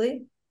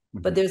directly,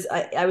 but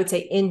I would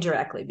say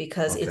indirectly,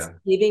 because it's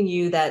giving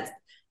you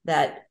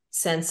that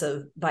sense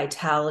of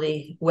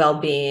vitality,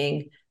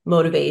 well-being,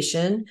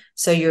 motivation.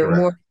 So you're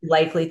more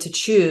likely to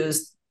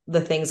choose the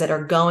things that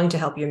are going to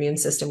help your immune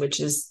system, which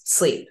is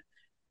sleep,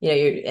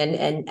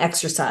 and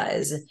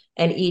exercise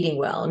and eating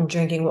well and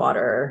drinking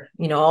water,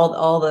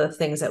 all the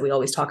things that we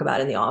always talk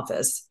about in the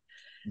office.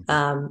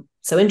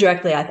 So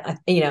indirectly,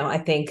 I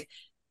think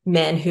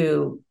men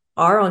who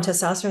are on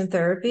testosterone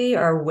therapy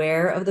are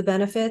aware of the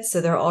benefits. So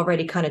they're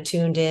already kind of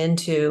tuned in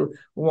to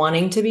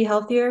wanting to be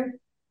healthier.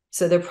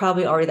 So they're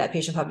probably already that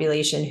patient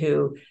population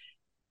who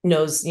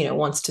knows,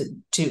 wants to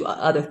do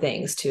other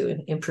things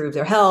to improve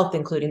their health,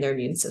 including their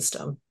immune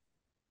system.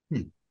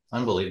 Hmm.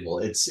 Unbelievable.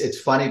 It's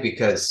funny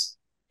because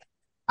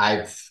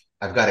I've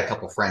I've got a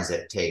couple friends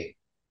that take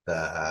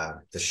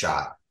the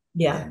shot,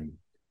 Yeah. and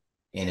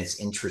it's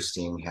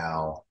interesting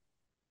how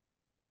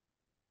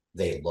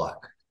they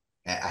look.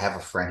 I have a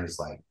friend who's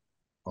like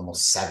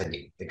almost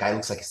 70. The guy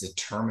looks like he's a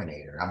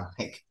Terminator.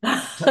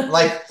 I'm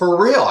like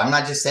for real. I'm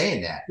not just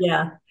saying that.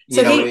 Yeah. You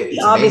So know, he it's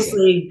amazing.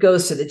 obviously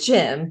goes to the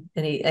gym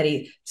and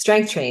he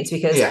strength trains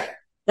because Yeah.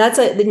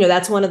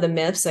 that's one of the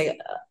myths. Like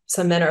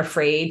some men are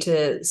afraid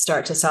to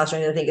start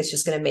testosterone. They think it's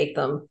just going to make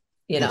them,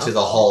 Into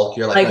the Hulk.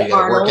 You're like, no, like you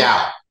got to work Arnold.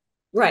 out.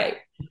 Right.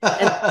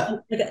 And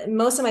like,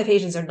 most of my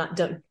patients are not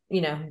don't,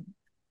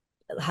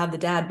 have the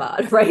dad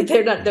bod, right?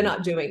 They're Mhm.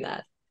 not doing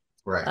that.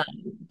 Right. Um,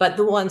 but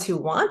the ones who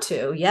want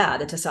to, yeah,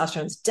 the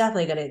testosterone is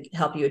definitely going to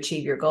help you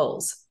achieve your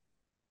goals.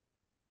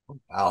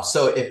 Wow.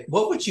 So if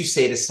what would you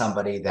say to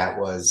somebody that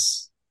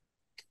was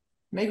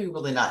maybe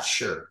really not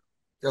sure?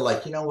 They're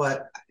like, you know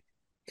what?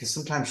 Because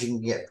sometimes you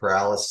can get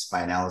paralysis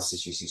by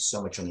analysis. You see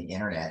so much on the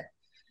internet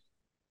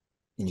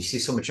and you see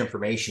so much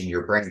information,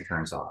 your brain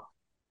turns off.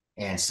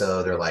 And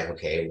so they're like,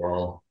 okay,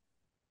 well,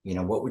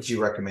 what would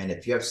you recommend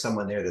if you have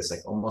someone there that's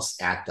like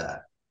almost at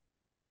the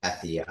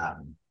at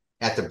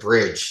the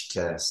bridge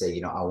to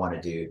say, I want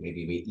to do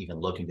maybe even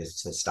look into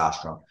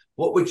testosterone.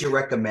 What would you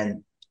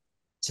recommend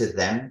to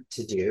them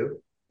to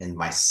do? And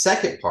my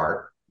second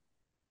part,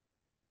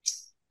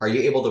 are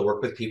you able to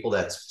work with people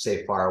that's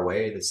say far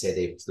away that say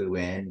they flew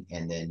in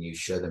and then you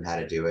show them how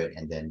to do it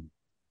and then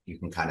you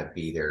can kind of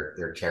be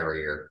their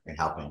carrier and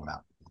helping them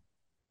out?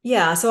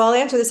 Yeah, so I'll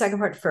answer the second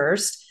part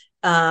first.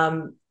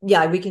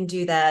 Yeah, we can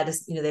do that.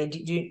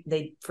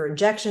 They for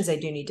injections, they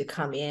do need to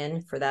come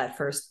in for that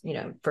first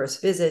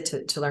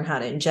visit to learn how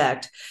to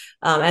inject.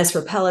 As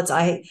for pellets,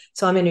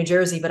 I'm in New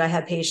Jersey, but I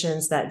have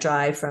patients that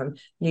drive from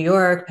New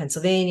York,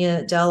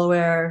 Pennsylvania,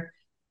 Delaware,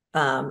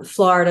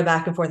 Florida,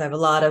 back and forth. I have a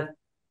lot of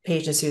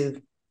patients who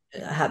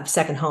have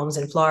second homes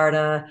in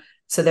Florida,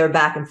 so they're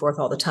back and forth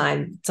all the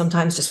time.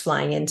 Sometimes just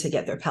flying in to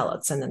get their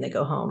pellets and then they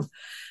go home.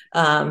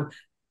 Um,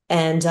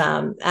 and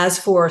as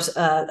for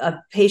a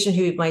patient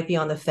who might be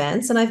on the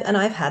fence, and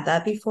I've had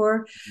that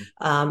before,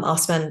 I'll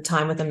spend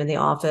time with them in the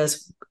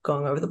office,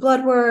 going over the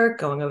blood work,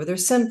 going over their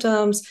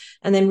symptoms,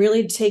 and then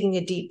really taking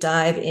a deep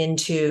dive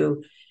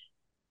into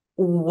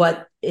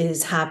what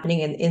is happening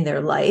in their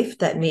life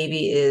that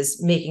maybe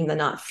is making them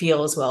not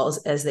feel as well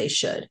as they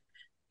should.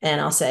 And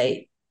I'll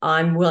say,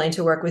 I'm willing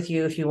to work with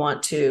you if you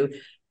want to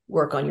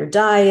work on your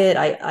diet.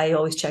 I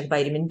always check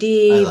vitamin I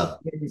D, love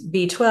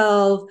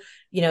B12,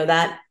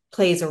 that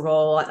plays a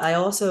role. I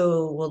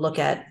also will look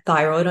at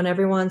thyroid on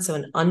everyone. So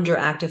an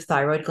underactive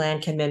thyroid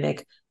gland can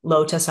mimic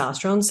low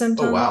testosterone Oh,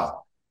 symptoms.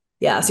 wow.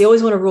 Yeah. So you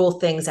always want to rule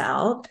things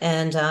out.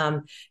 And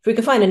if we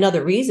can find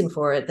another reason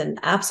for it, then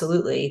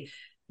absolutely,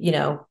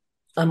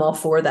 I'm all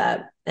for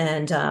that.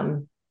 And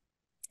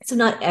so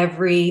not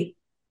every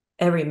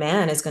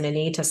man is going to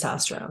need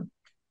testosterone.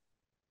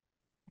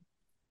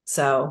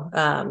 So,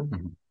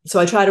 Mhm. so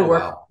I try to Oh,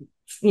 work, wow.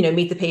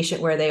 meet the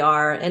patient where they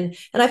are, and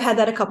I've had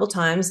that a couple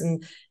times,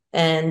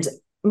 and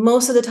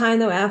most of the time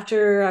though,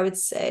 after I would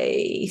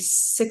say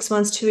 6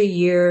 months to a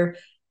year,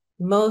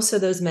 most of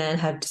those men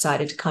have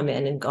decided to come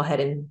in and go ahead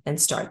and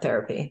start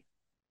therapy.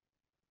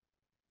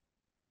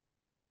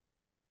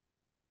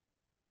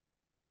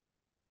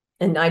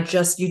 And you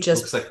just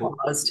Looks like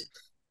paused.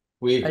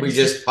 I we just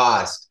just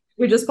paused.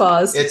 we just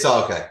paused. It's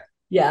all good.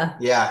 Yeah,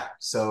 Yeah.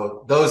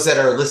 So those that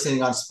are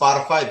listening on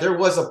Spotify, there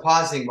was a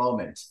pausing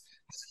moment.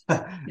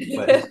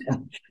 But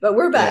but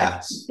we're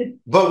back. yeah,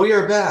 but we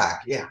are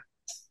back. Yeah.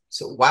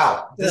 So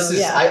wow, this So is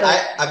yeah, so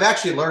I've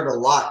actually learned a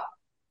lot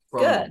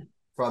from good.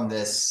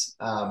 this.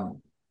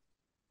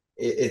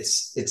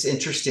 It's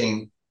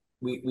interesting.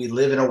 We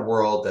live in a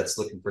world that's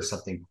looking for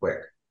something quick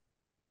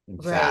and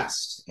Right,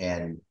 fast,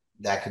 and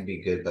that can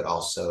be good, but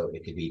also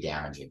it could be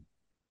damaging.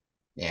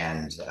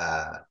 And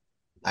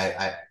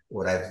I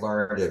what I've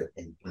learned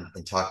in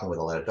talking with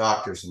a lot of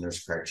doctors and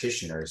nurse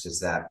practitioners is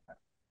that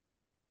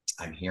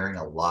I'm hearing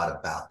a lot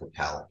about the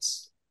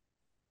pellets,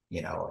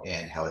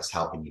 and how it's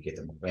helping you get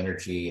the more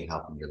energy and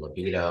helping your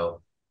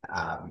libido.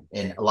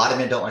 And a lot of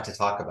men don't like to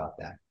talk about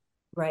that. A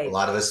right,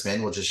 lot of us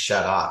men will just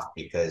shut off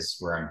because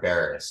we're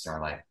embarrassed or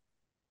like,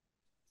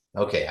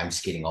 okay, I'm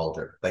just getting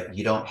older. But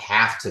you don't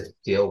have to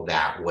feel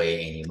that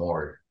way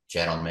anymore,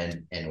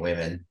 gentlemen and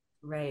women,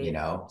 right.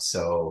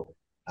 So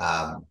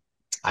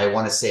I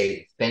want to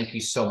say thank you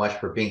so much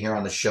for being here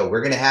on the show.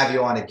 We're going to have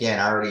you on again.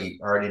 I already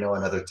know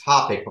another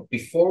topic, but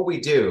before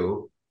we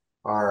do,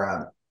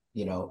 our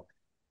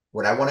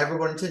what I want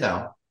everyone to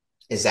know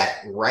is that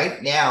right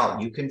now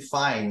you can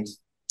find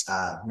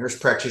nurse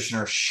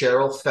practitioner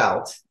Cheryl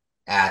Felt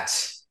at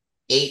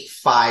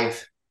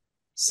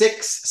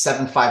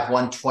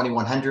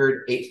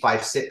 856-751-2100,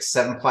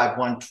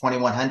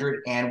 856-751-2100.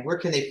 And where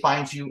can they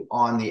find you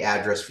on the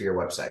address for your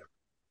website?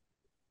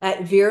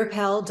 At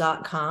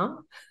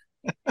virapel.com.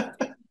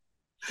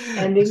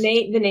 And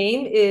the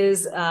name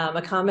is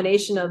a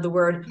combination of the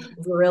word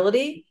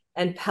virility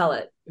and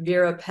pellet,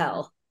 Vera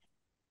Pell.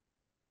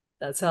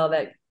 That's how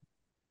that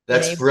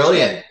That's name.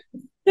 brilliant.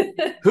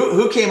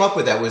 Who came up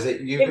with that? Was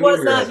it It you or was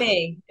your not husband?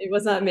 me. It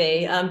was not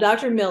me.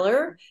 Dr.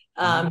 Miller,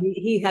 Uh-huh.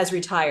 he has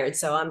retired,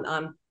 so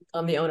I'm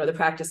the owner of the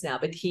practice now,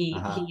 but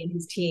Uh-huh. he and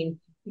his team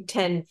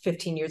 10,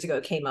 15 years ago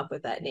came up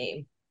with that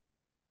name.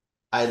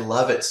 I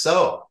love it.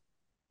 So,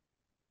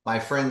 my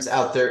friends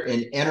out there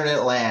in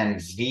internet land,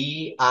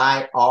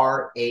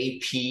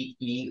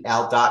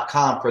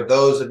 virapel.com. For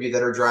those of you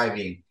that are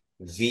driving,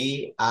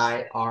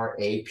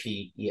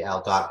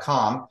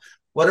 virapel.com.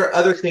 What are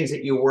other things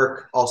that you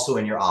work also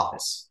in your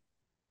office?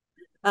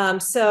 I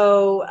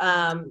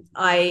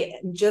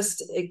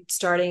just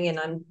starting, and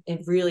I'm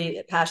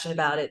really passionate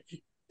about it,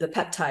 the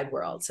peptide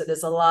world. So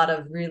there's a lot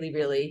of really,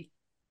 really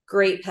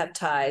great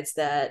peptides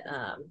that,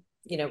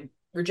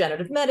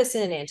 regenerative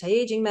medicine,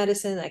 anti-aging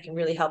medicine that can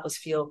really help us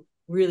feel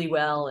really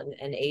well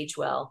and age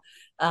well.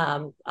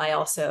 I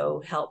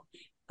also help,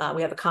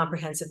 we have a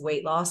comprehensive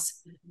weight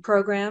loss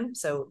program.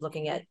 So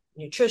looking at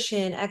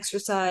nutrition,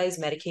 exercise,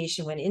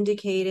 medication when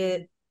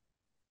indicated.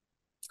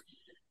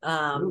 Ooh,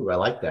 I Um,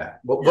 like that.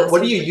 yeah, What do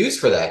so you use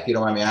for that? If you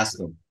don't mind me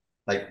asking,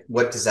 like,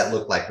 what does that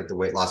look like with the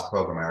weight loss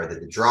program? Are they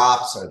the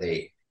drops? Are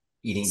they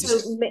eating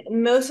just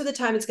most of the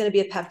time it's going to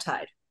be a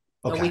peptide,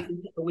 okay?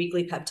 a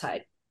weekly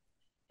peptide,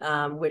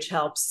 which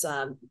helps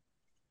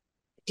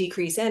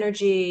decrease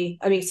energy.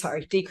 I mean,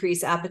 sorry,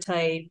 decrease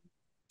appetite.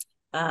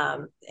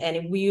 And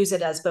we use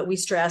it as, but we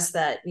stress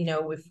that,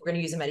 if we're going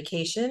to use a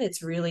medication,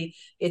 it's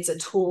a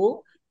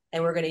tool,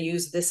 and we're going to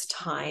use this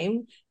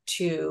time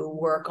to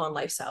work on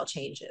lifestyle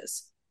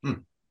changes, Hmm.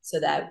 so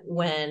that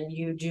when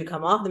you do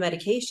come off the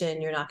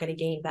medication, you're not going to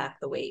gain back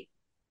the weight.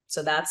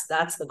 So that's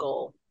the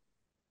goal.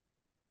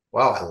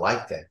 Wow, I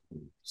like that.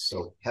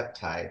 So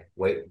peptide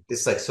weight.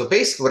 It's like so.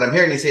 Basically, what I'm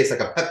hearing you say is like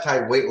a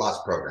peptide weight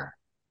loss program.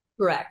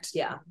 Correct.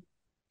 Yeah.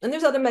 And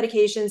there's other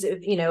medications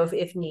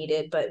if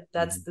needed, but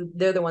Mhm.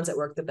 they're the ones that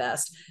work the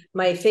best.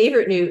 My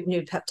favorite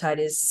new peptide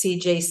is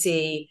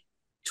CJC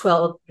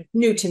 12,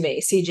 new to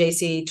me,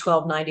 CJC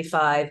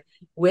 1295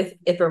 with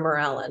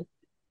ipamorelin.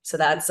 So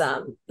that's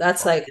Oh,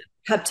 like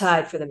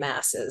peptide for the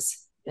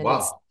masses, and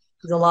wow.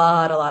 there's a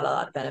lot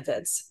of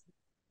benefits.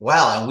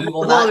 Wow, and we That's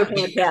will a whole other not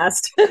be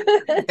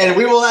podcast. and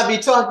we will not be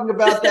talking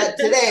about that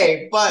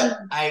today, but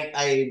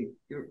I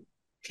you're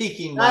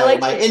piquing I my like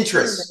my to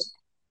experiment. interest,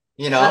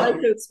 you I like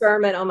know? to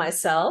experiment on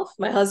myself,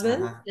 my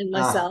husband, Uh-huh. and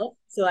myself,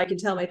 so I can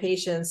tell my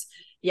patients,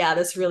 yeah,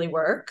 this really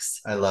works.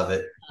 I love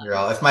it. You're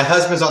all, if my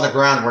husband's on the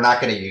ground, we're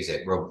not going to use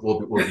it.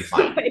 We'll be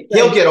fine.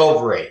 He'll Right. get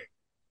over it.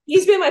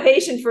 He's been my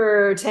patient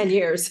for 10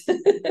 years.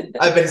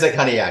 I've been, he's like,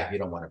 honey, yeah, you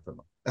don't want it from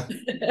him.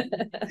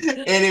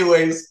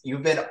 Anyways,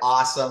 you've been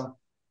awesome.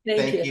 Thank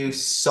Thank you. you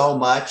so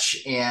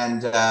much.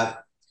 And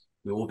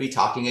we will be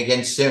talking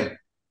again soon.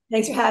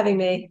 Thanks for having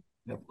me.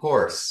 Of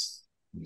course.